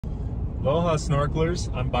Aloha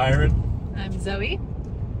snorkelers, I'm Byron. I'm Zoe.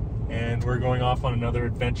 And we're going off on another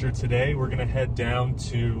adventure today. We're gonna head down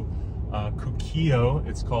to Kukio,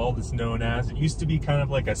 it's called, it's known as. It used to be kind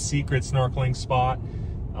of like a secret snorkeling spot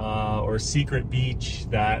or a secret beach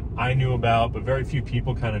that I knew about, but very few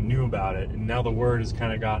people kind of knew about it. And now the word has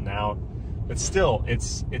kind of gotten out. But still,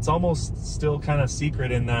 it's almost still kind of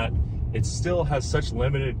secret in that it still has such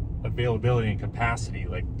limited availability and capacity.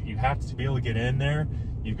 Like, you have to be able to get in there.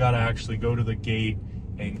 You've got to actually go to the gate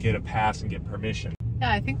and get a pass and get permission.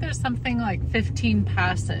 Yeah, I think there's something like 15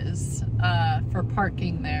 passes for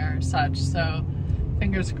parking there or such, so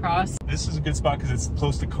fingers crossed. This is a good spot because it's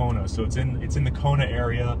close to Kona, so it's in the Kona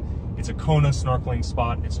area. It's a Kona snorkeling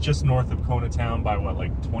spot. It's just north of Kona town by what,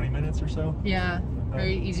 like 20 minutes or so? Yeah,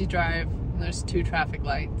 very easy drive. And there's 2 traffic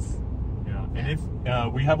lights. Yeah, and if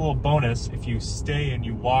we have a little bonus, if you stay and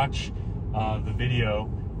you watch the video,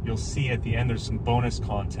 you'll see at the end there's some bonus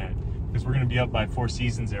content, because we're going to be up by Four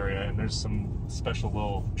Seasons area, and there's some special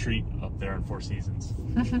little treat up there in Four Seasons.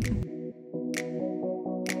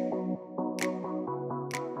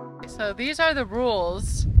 So these are the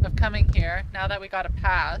rules of coming here now that we got a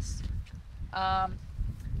pass.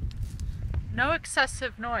 No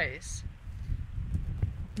excessive noise,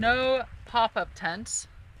 no pop-up tents,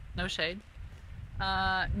 no shade,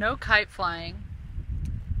 no kite flying.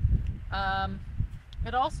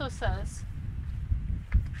 It also says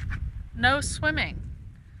no swimming.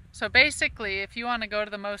 So basically, if you want to go to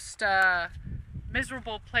the most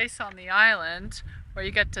miserable place on the island where you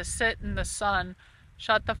get to sit in the sun,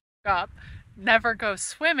 shut the f up, never go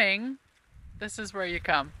swimming, this is where you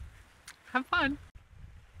come. Have fun.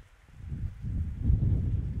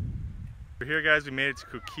 We're here, guys. We made it to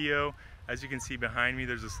Kukio. As you can see behind me,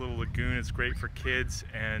 there's this little lagoon. It's great for kids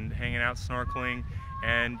and hanging out snorkeling.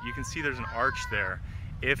 And you can see there's an arch there.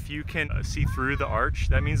 If you can see through the arch,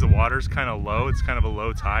 that means the water's kind of low. It's kind of a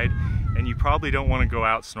low tide, and you probably don't want to go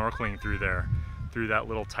out snorkeling through there, through that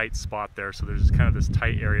little tight spot there. So there's kind of this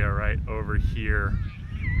tight area right over here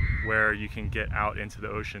where you can get out into the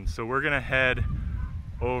ocean. So we're gonna head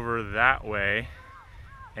over that way,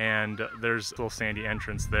 and there's a little sandy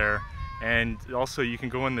entrance there. And also you can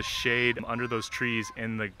go in the shade under those trees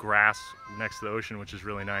in the grass next to the ocean, which is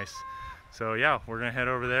really nice. So yeah, we're gonna head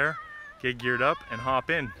over there, get geared up, and hop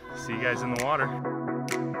in. See you guys in the water.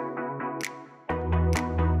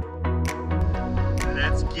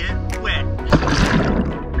 Let's get wet.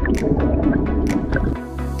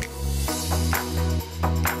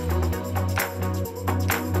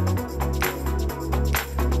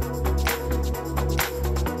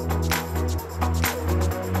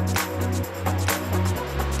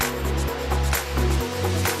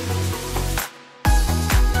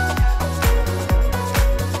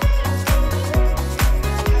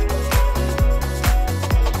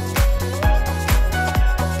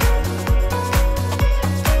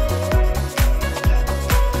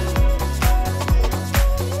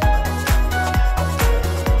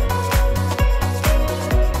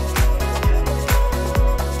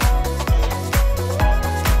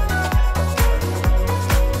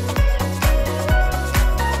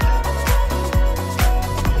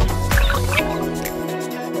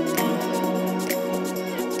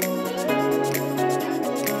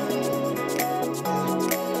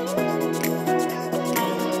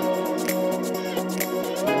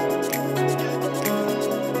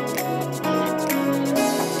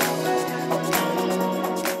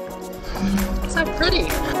 Pretty.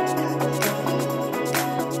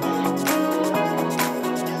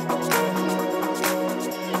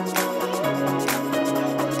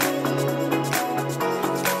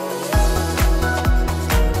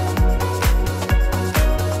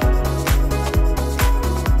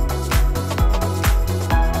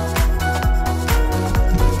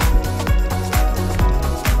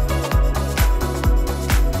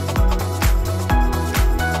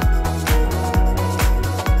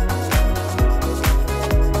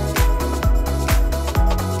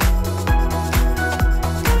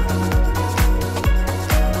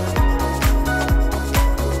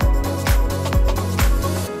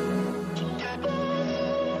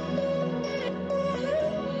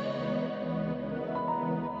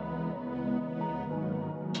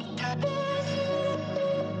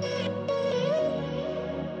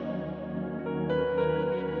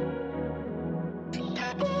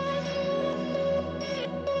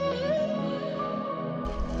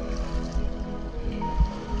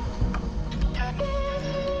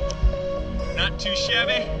 Not too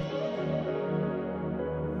shabby.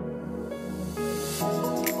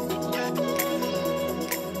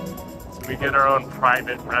 So we get our own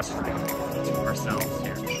private restroom to ourselves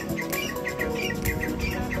here.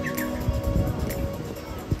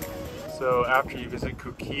 So after you visit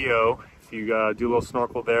Kukio, if you do a little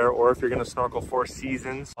snorkel there, or if you're going to snorkel Four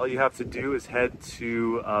Seasons, all you have to do is head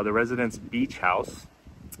to the Residence Beach House.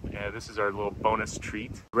 This is our little bonus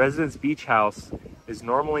treat. Residence Beach House is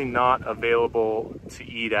normally not available to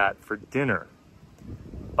eat at for dinner,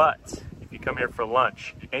 but if you come here for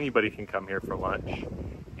lunch, anybody can come here for lunch.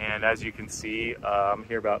 And as you can see, I'm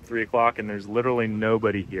here about 3 o'clock and there's literally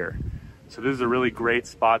nobody here. So this is a really great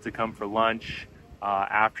spot to come for lunch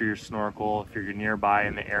after your snorkel, if you're nearby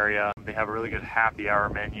in the area. They have a really good happy hour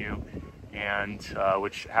menu, and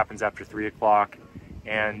which happens after 3 o'clock.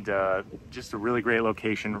 And just a really great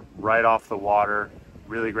location right off the water,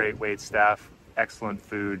 really great wait staff, excellent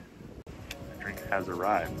food. The drink has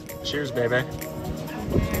arrived. Cheers, baby.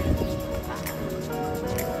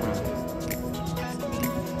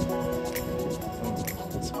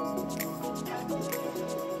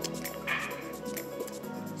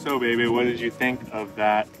 So baby, what did you think of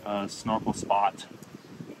that snorkel spot?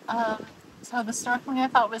 So the snorkeling I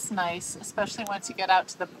thought was nice, especially once you get out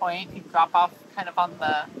to the point, you drop off kind of on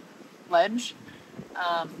the ledge.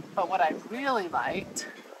 But what I really liked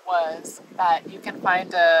was that you can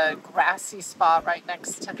find a grassy spot right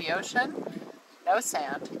next to the ocean, no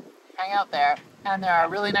sand, hang out there, and there are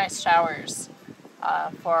really nice showers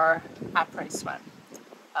for half-price swim,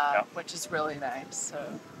 which is really nice.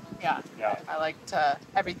 So yeah. I liked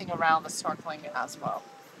everything around the snorkeling as well.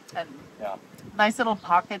 And nice little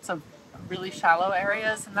pockets of really shallow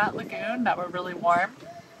areas in that lagoon that were really warm,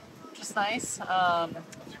 which is nice.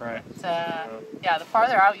 That's right. Yeah, the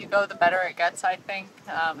farther out you go, the better it gets, I think,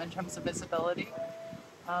 in terms of visibility.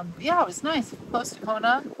 Yeah, it was nice, close to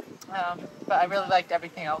Kona, but I really liked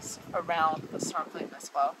everything else around the snorkeling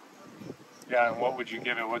as well. Yeah, and what would you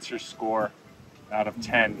give it? What's your score out of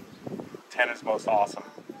 10? 10 is most awesome.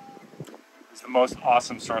 It's the most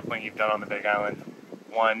awesome snorkeling you've done on the Big Island.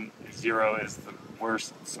 1, 0 is the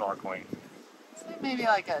worst snorkeling. Maybe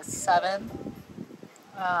like a 7.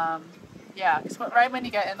 Yeah, because right when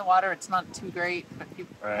you get in the water, it's not too great, but if you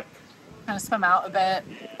kind of swim out a bit,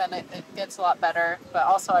 then it gets a lot better. But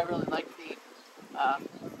also, I really like the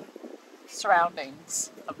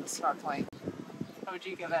surroundings of the snorkeling. What would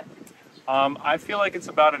you give it? I feel like it's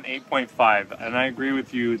about an 8.5, and I agree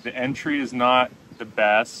with you. The entry is not the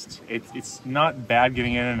best. It's not bad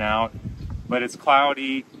getting in and out, but it's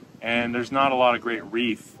cloudy and there's not a lot of great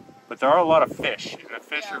reef. But there are a lot of fish, and the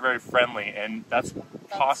fish are very friendly, and that's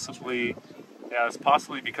possibly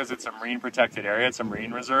because it's a marine protected area. It's a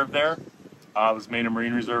marine reserve there. It was made a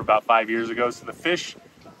marine reserve about 5 years ago, so the fish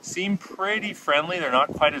seem pretty friendly. They're not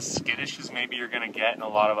quite as skittish as maybe you're going to get in a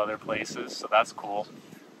lot of other places, so that's cool.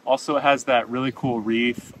 Also, it has that really cool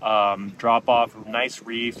reef, drop off, nice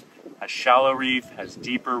reef, has shallow reef, has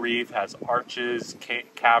deeper reef, has arches,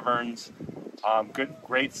 caverns,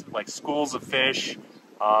 great like schools of fish,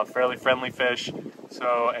 fairly friendly fish.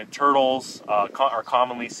 So, and turtles are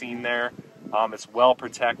commonly seen there. It's well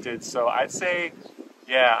protected. So I'd say,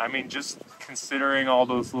 yeah, I mean, just considering all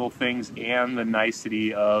those little things and the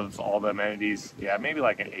nicety of all the amenities, yeah, maybe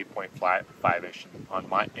like an 8.5-ish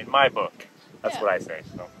in my book. That's what I say.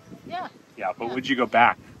 So yeah, but would you go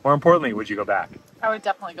back? More importantly, would you go back? I would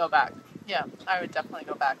definitely go back. Yeah, I would definitely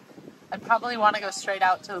go back. I'd probably want to go straight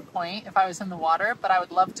out to the point if I was in the water, but I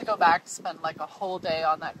would love to go back, spend like a whole day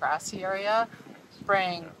on that grassy area,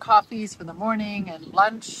 bring coffees for the morning and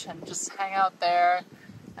lunch, and just hang out there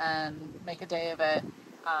and make a day of it.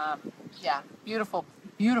 Yeah, beautiful,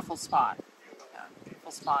 beautiful spot. Yeah,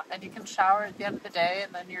 beautiful spot. And you can shower at the end of the day,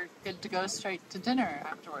 and then you're good to go straight to dinner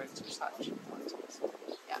afterwards or such.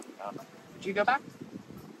 Yeah. Would you go back?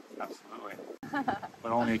 Absolutely.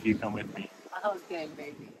 But only if you come with me. Okay,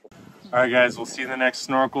 baby. Alright guys, we'll see you in the next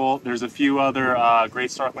snorkel. There's a few other great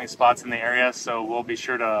snorkeling spots in the area, so we'll be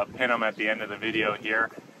sure to pin them at the end of the video here.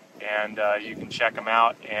 And you can check them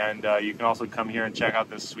out, and you can also come here and check out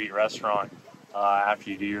this sweet restaurant after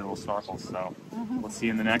you do your little snorkels. So we'll see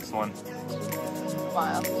you in the next one.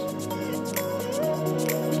 Wow.